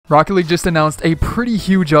Rocket League just announced a pretty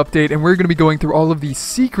huge update, and we're going to be going through all of the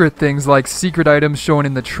secret things like secret items shown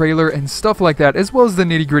in the trailer and stuff like that, as well as the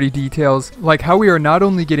nitty-gritty details, like how we are not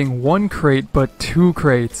only getting 1 crate, but 2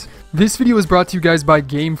 crates. This video is brought to you guys by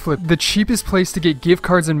GameFlip, the cheapest place to get gift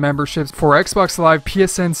cards and memberships for Xbox Live,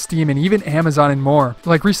 PSN, Steam, and even Amazon and more.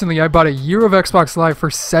 Like recently, I bought a year of Xbox Live for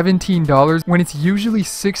 $17 when it's usually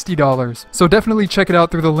 $60. So definitely check it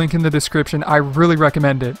out through the link in the description. I really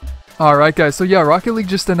recommend it. Alright guys, so yeah, Rocket League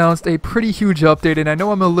just announced a pretty huge update, and I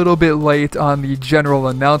know I'm a little bit late on the general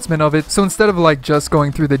announcement of it, so instead of like just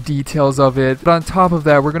going through the details of it, but on top of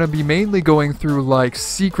that, we're going to be mainly going through like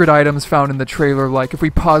secret items found in the trailer, like if we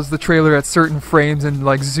pause the trailer at certain frames and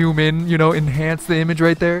like zoom in, you know, enhance the image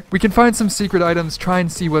right there, we can find some secret items, try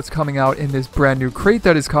and see what's coming out in this brand new crate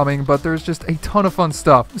that is coming, but there's just a ton of fun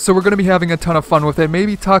stuff. So we're going to be having a ton of fun with it,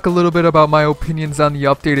 maybe talk a little bit about my opinions on the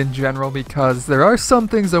update in general, because there are some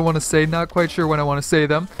things I want to say, not quite sure when I want to say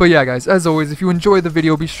them. But yeah guys, as always, if you enjoyed the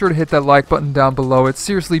video, be sure to hit that like button down below. It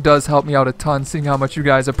seriously does help me out a ton, seeing how much you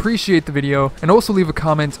guys appreciate the video, and also leave a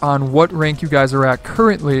comment on what rank you guys are at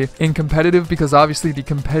currently in competitive, because obviously the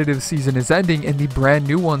competitive season is ending and the brand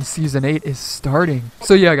new one, season 8, is starting.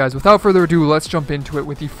 So yeah guys, without further ado, let's jump into it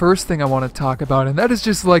with the first thing I want to talk about, and that is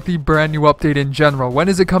just like the brand new update in general. When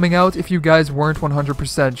is it coming out? If you guys weren't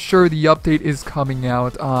 100% sure, the update is coming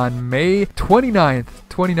out on May 29th.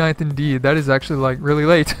 29th indeed. That is actually like really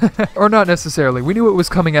late. Or not necessarily. We knew it was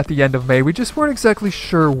coming at the end of May. We just weren't exactly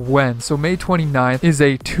sure when. So May 29th is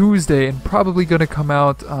a Tuesday and probably going to come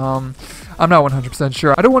out, I'm not 100%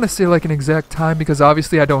 sure. I don't want to say like an exact time because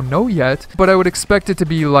obviously I don't know yet, but I would expect it to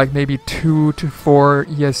be like maybe 2 to 4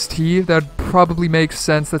 EST. That probably makes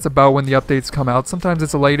sense. That's about when the updates come out. Sometimes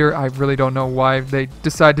it's later. I really don't know why they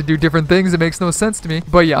decide to do different things. It makes no sense to me.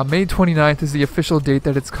 But yeah, May 29th is the official date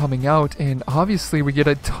that it's coming out, and obviously we get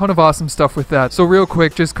a ton of awesome stuff with that. So real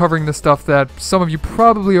quick, just covering the stuff that some of you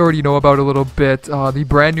probably already know about a little bit, the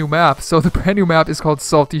brand new map. So the brand new map is called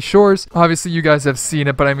Salty Shores. Obviously you guys have seen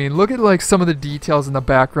it, but I mean, look at like some of the details in the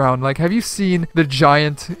background. Like, have you seen the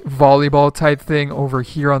giant volleyball type thing over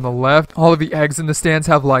here on the left? All of the eggs in the stands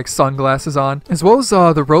have like sunglasses on, as well as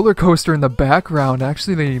the roller coaster in the background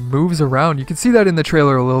actually moves around. You can see that in the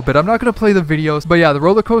trailer a little bit. I'm not going to play the videos, but yeah, the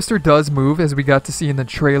roller coaster does move, as we got to see in the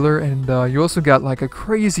trailer, and you also got like a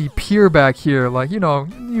crazy pier back here, like, you know,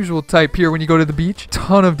 usual type pier when you go to the beach.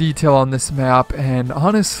 Ton of detail on this map, and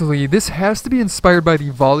honestly, this has to be inspired by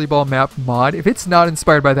the volleyball map mod. If it's not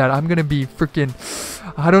inspired by that, I'm gonna be freaking,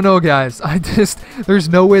 I don't know guys. There's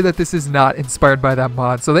no way that this is not inspired by that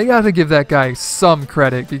mod. So they gotta give that guy some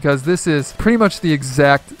credit, because this is pretty much the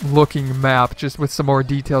exact looking map, just with some more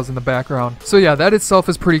details in the background. So yeah, that itself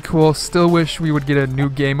is pretty cool. Still wish we would get a new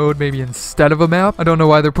game mode maybe instead of a map. I don't know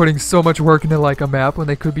why they're putting so much work into like a map when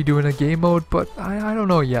they could be doing a game mode, but I don't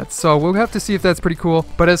know yet. So we'll have to see if that's pretty cool.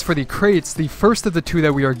 But as for the crates, the first of the 2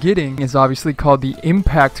 that we are getting is obviously called the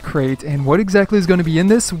Impact Crate. And what exactly is going to be in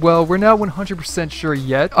this? Well, we're not 100% sure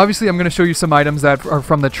yet. Obviously, I'm going to show you some items that are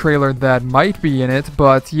from the trailer that might be in it,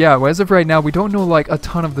 but yeah, as of right now, we don't know like a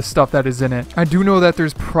ton of the stuff that is in it. I do know that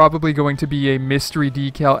there's probably going to be a mystery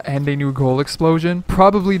decal and a new goal explosion.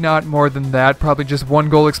 Probably not more than that. Probably just 1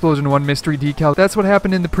 goal explosion, 1 mystery decal. That's what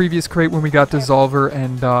happened in the previous crate when we got Dissolver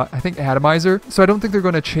and I think Atomizer. So I don't think they're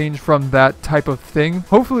going to change from that type of thing.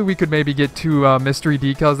 Hopefully we could maybe get 2 mystery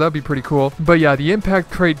decals. That'd be pretty cool. But yeah, the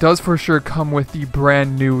Impact Crate does for sure come with the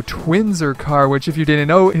brand new Twinzer car, which if you didn't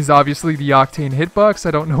know is obviously the Octane hitbox.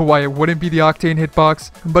 I don't know why it wouldn't be the Octane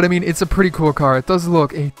hitbox, but I mean, it's a pretty cool car. It does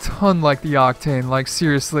look a ton like the Octane. Like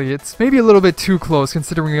seriously, it's maybe a little bit too close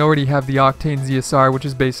considering we already have the Octane ZSR, which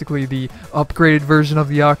is basically the upgraded version of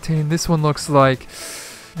the Octane. This one looks like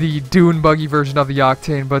the dune buggy version of the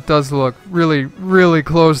Octane, but does look really, really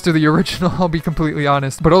close to the original, I'll be completely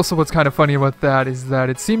honest. But also what's kind of funny about that is that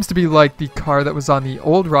it seems to be like the car that was on the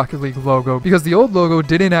old Rocket League logo, because the old logo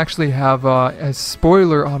didn't actually have a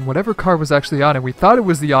spoiler on whatever car was actually on it. We thought it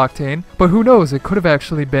was the Octane, but who knows, it could have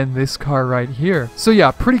actually been this car right here. So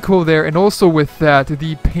yeah, pretty cool there. And also with that,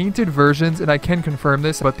 the painted versions, and I can confirm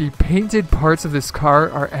this, but the painted parts of this car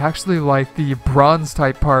are actually like the bronze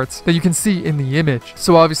type parts that you can see in the image.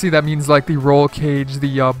 So obviously that means like the roll cage,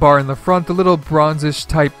 the bar in the front, the little bronzish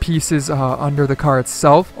type pieces under the car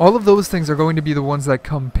itself. All of those things are going to be the ones that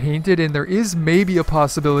come painted, and there is maybe a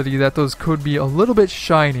possibility that those could be a little bit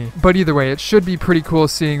shiny. But either way, it should be pretty cool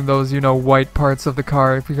seeing those, you know, white parts of the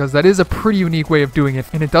car, because that is a pretty unique way of doing it.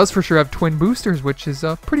 And it does for sure have twin boosters, which is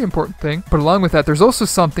a pretty important thing. But along with that, there's also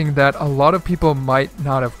something that a lot of people might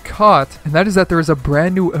not have caught, and that is that there is a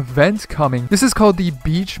brand new event coming. This is called the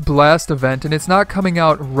Beach Blast event, and it's not coming out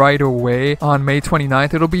out right away on May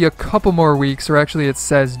 29th. It'll be a couple more weeks, or actually it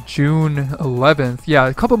says June 11th. Yeah,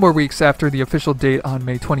 a couple more weeks after the official date on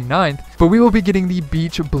May 29th. But we will be getting the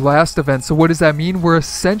Beach Blast event. So what does that mean? We're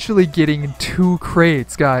essentially getting 2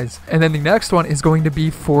 crates, guys. And then the next one is going to be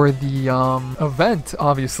for the event,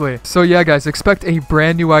 obviously. So yeah, guys, expect a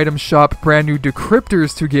brand new item shop, brand new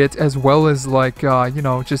decryptors to get, as well as like, you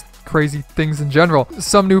know, just crazy things in general.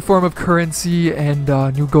 Some new form of currency and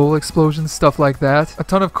new goal explosions, stuff like that. A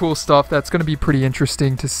ton of cool stuff that's going to be pretty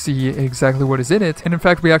interesting to see exactly what is in it. And in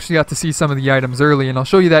fact, we actually got to see some of the items early, and I'll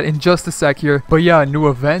show you that in just a sec here. But yeah, a new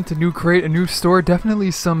event, a new crate, a new store,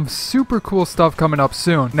 definitely some super cool stuff coming up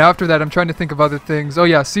soon. Now after that, I'm trying to think of other things. Oh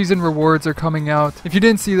yeah, season rewards are coming out. If you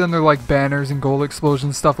didn't see them, they're like banners and goal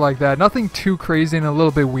explosions, stuff like that. Nothing too crazy and a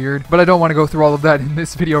little bit weird, but I don't want to go through all of that in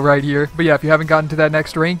this video right here. But yeah, if you haven't gotten to that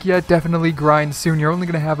next rank yet, definitely grind soon. You're only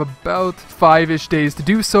going to have about 5-ish days to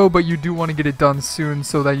do so, but you do want to get it done soon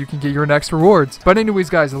so that you can get your next rewards. But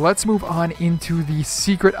anyways, guys, let's move on into the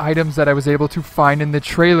secret items that I was able to find in the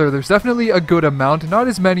trailer. There's definitely a good amount, not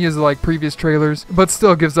as many as like previous trailers, but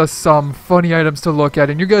still gives us some funny items to look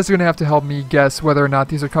at, and you guys are going to have to help me guess whether or not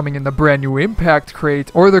these are coming in the brand new Impact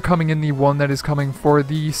crate or they're coming in the one that is coming for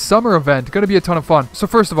the summer event. Going to be a ton of fun. So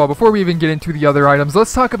first of all, before we even get into the other items,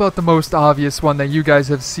 let's talk about the most obvious one that you guys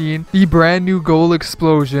have seen, the brand new goal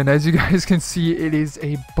explosion. As you guys can see, it is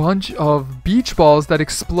a bunch of beach balls that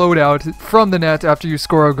explode out from the net after you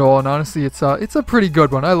score a goal, and honestly, it's a pretty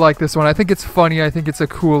good one. I like this one. I think it's funny. I think it's a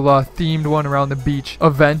cool themed one around the beach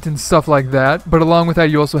event and stuff like that. But along with that,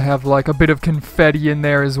 you also have like a bit of confetti in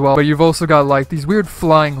there as well. But you've also got like these weird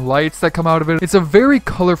flying lights that come out of it. It's a very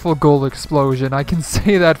colorful goal explosion, I can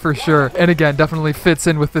say that for sure. And again, definitely fits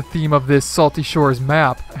in with the theme of this Salty Shores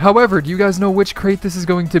map. However, do you guys know which crate this is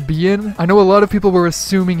going to be in? I know a lot of people were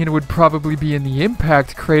assuming it would probably be in the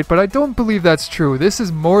Impact crate, but I don't believe that's true. This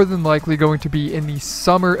is more than likely going to be in the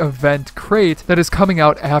summer event crate that is coming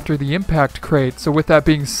out after the Impact crate. So with that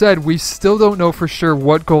being said, we still don't know for sure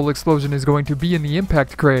what goal explosion is going to be in the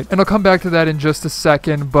Impact crate, and I'll come back to that in just a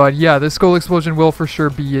second. But yeah, this goal explosion will for sure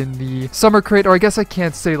be in the summer crate, or I guess I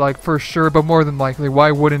can't say like for sure, but more than likely,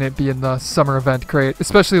 why wouldn't it be in the summer event crate?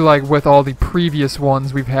 Especially like with all the previous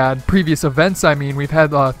ones we've had, previous events I mean, we've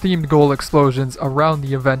had themed goal explosions around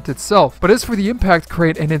the event itself. But as for the Impact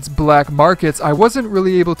crate and its black markets, I wasn't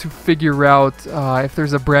really able to figure out if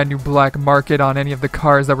there's a brand new black market on any of the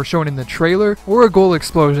cars that were shown in the trailer or a goal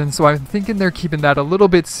explosion, so I'm thinking they're keeping that a little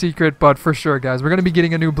bit secret. But for sure, guys, we're going to be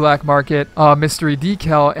getting a new black market, mystery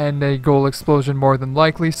decal, and a goal explosion more than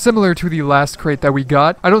likely, similar to the last crate that we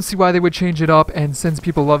got. I don't see why they would change it up, and since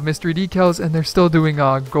people love mystery decals and they're still doing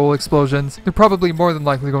goal explosions, they're probably more than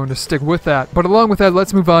likely going to stick with that. But along with that,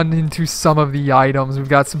 let's move on into some of the items. We've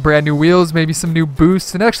got some brand new wheels, maybe some new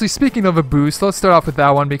boosts, and actually speaking of a boost, let's start off with that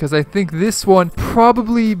one because I think this one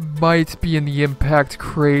probably might be in the Impact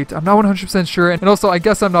crate. I'm not 100% sure, and also I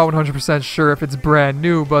guess I'm not 100% sure if it's brand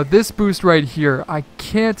new, but this boost right here, I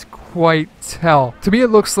can't quite tell. To me, it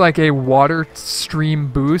looks like a water stream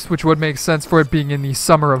boost, which would make sense for it being in the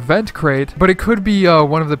summer event crate, but it could be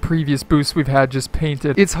one of the previous boosts we've had just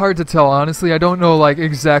painted. It's hard to tell, honestly. I don't know like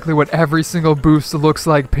exactly what every single boost looks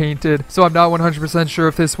like painted, so I'm not 100% sure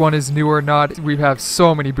if this one is new or not. We have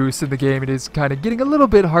so many boosts in the game, it is kind of getting a little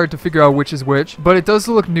bit hard to figure out which is which, but it does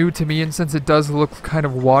look new to me, and since it does look kind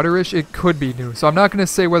of waterish, it could be new. So I'm not going to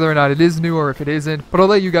say whether or not it is new or if it isn't, but I'll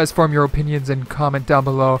let you guys form your opinions and comment down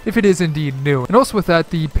below if it is indeed new. And also with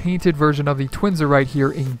that, the painted version of the Twinzer right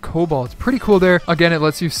here in Cobalt. Pretty cool there. Again, it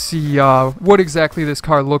lets you see what exactly this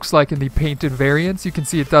car looks like in the painted variants. You can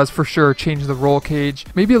see it does for sure change the roll cage.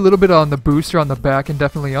 Maybe a little bit on the booster on the back and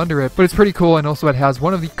definitely under it, but it's pretty cool. And also it has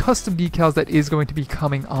one of the custom decals that is going to be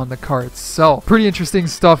coming on the car itself. Pretty interesting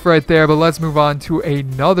stuff right there, but let's move on to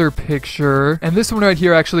another picture. And this one right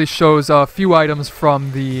here actually shows a few items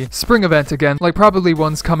from the spring event again, like probably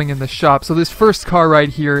ones coming in the shop. So this first car right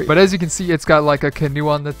here, but as you can see, it's got like a canoe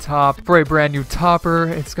on the top for a brand new topper.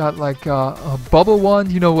 It's got like a bubble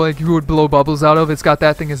wand, you know, like you would blow bubbles out of. It's got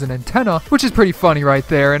that thing as an antenna, which is pretty funny right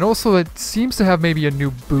there. And also it seems to have maybe a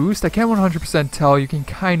new boost. I can't 100% tell. You can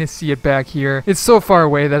kind of see it back here. It's so far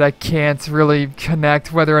away that I can't really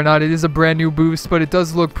connect whether or not it is a brand new boost, but it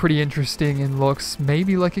does look pretty interesting and looks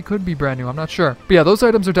maybe like it could be brand new. I'm not sure. But yeah, those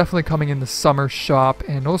items are definitely coming in the summer shop.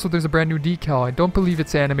 And also there's a brand new decal. I don't believe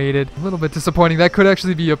it's animated. A little bit disappointing. That could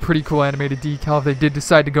actually be a pretty cool animated decal if they did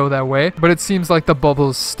decide to go that way, but it seems like the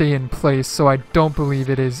bubbles stay in place, so I don't believe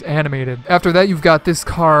it is animated. After that, you've got this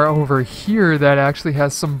car over here that actually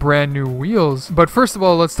has some brand new wheels. But first of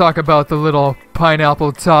all, let's talk about the little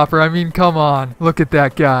pineapple topper. I mean, come on. Look at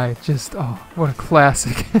that guy. Just, oh, what a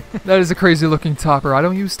classic. That is a crazy looking topper. I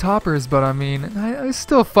don't use toppers, but I mean, I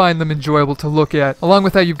still find them enjoyable to look at. Along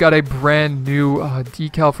with that, you've got a brand new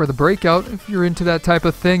decal for the breakout. If you're into that type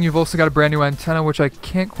of thing, you've also got a brand new antenna, which I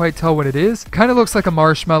can't quite tell what it is. Kind of looks like a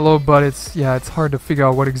marshmallow, but it's hard to figure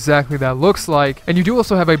out what exactly that looks like. And you do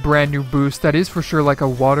also have a brand new boost that is for sure like a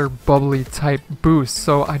water bubbly type boost.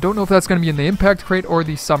 So I don't know if that's going to be in the impact crate or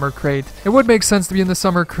the summer crate. It would make sense to be in the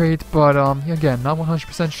summer crate, but again, not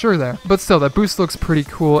 100% sure there. But still, that boost looks pretty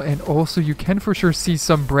cool. And also you can for sure see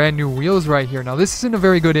some brand new wheels right here. Now this isn't a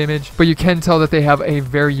very good image, but you can tell that they have a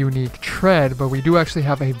very unique tread. But we do actually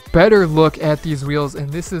have a better look at these wheels, and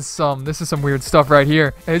this is some weird stuff right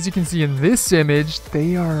here. As you can see in this image,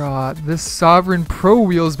 they are the Sovereign Pro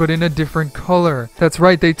wheels, but in a different color. That's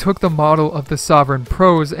right, they took the model of the Sovereign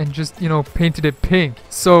Pros and just, painted it pink.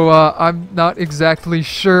 So I'm not exactly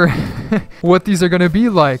sure what these are going to be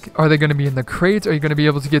like. Are they going to be in the crates? Are you going to be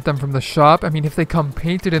able to get them from the shop? I mean, if they come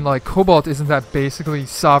painted in like cobalt, isn't that basically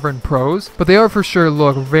Sovereign Pros? But they are for sure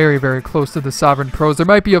look very, very close to the Sovereign Pros. There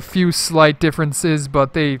might be a few slight differences,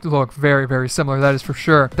 but they look very, very similar. That is for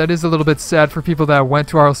sure. That is a little bit sad for people that went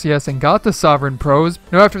to RLCS and got the Sovereign Pros.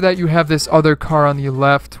 Now after that, you have this other car on the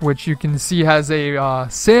left, which you can see has a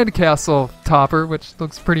sandcastle topper, which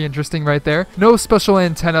looks pretty interesting right there. No special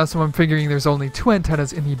antenna, so I'm figuring there's only 2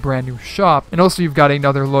 antennas in the brand new shop. And also you've got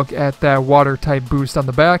another look at that water type boost on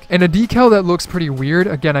the back, and a decal that looks pretty weird.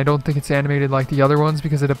 Again, I don't think it's animated like the other ones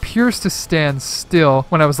because it appears to stand still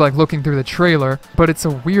when I was like looking through the trailer, but it's a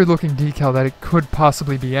weird looking decal that it could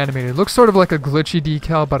possibly be animated. It looks sort of like a glitchy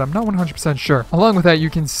decal, but I'm not 100% sure. Along with that, you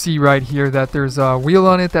can see right here that there's a wheel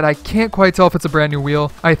on it that I can't quite tell if it's a brand new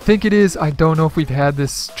wheel. I think it is. I don't know if we've had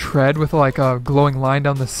this tread with like a glowing line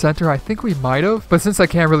down the center. I think we might have, but since I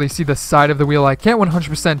can't really see the side of the wheel, I can't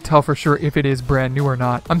 100% tell for sure if it is brand new or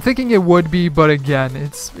not. I'm thinking it would be, but again,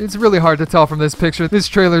 it's really hard to tell from this picture. This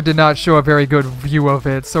trailer did not show a very good view of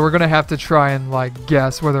it, so we're gonna have to try and like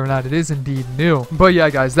guess whether or not it is indeed new. But yeah,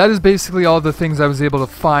 guys, that is basically all the things I was able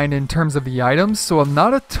to find in terms of the items. So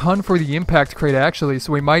not a ton for the impact crate actually,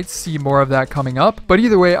 so we might see more of that coming up. But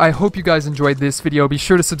either way, I hope you guys enjoyed this video. Be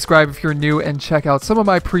sure to subscribe if you're new and check out some of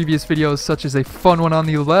my previous videos, such as a fun one on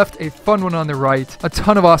the left, a fun one on the right, a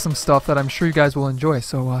ton of awesome stuff that I'm sure you guys will enjoy,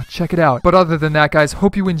 so check it out. But other than that, guys,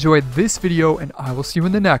 hope you enjoyed this video, and I will see you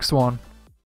in the next one.